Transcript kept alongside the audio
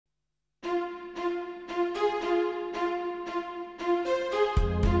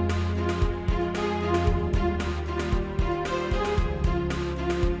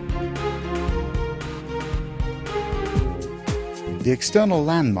The external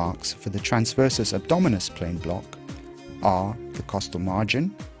landmarks for the Transverse Abdominis Plane Block are the costal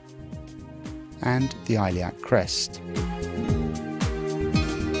margin and the iliac crest.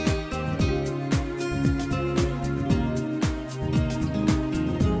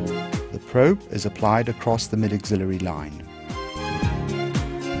 The probe is applied across the mid-axillary line.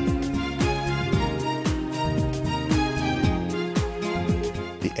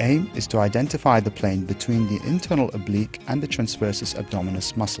 The aim is to identify the plane between the internal oblique and the transversus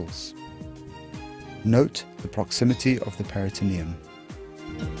abdominis muscles. Note the proximity of the peritoneum.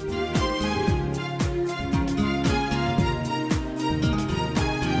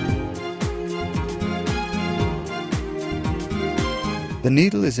 The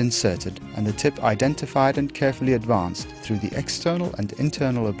needle is inserted and the tip identified and carefully advanced through the external and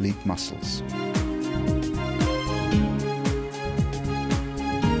internal oblique muscles.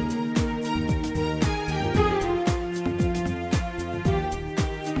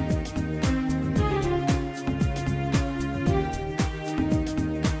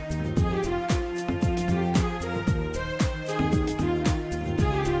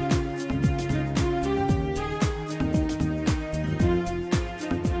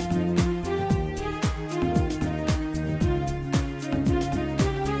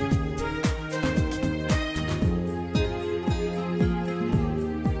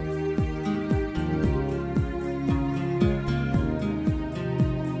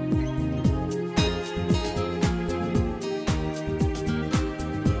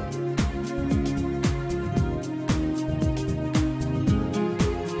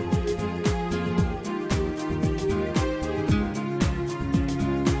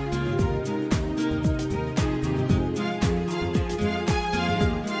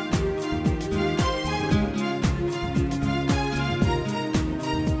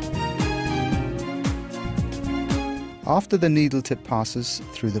 After the needle tip passes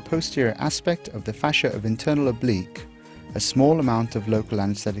through the posterior aspect of the fascia of internal oblique, a small amount of local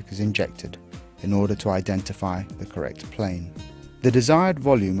anesthetic is injected in order to identify the correct plane. The desired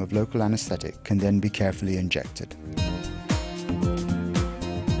volume of local anesthetic can then be carefully injected.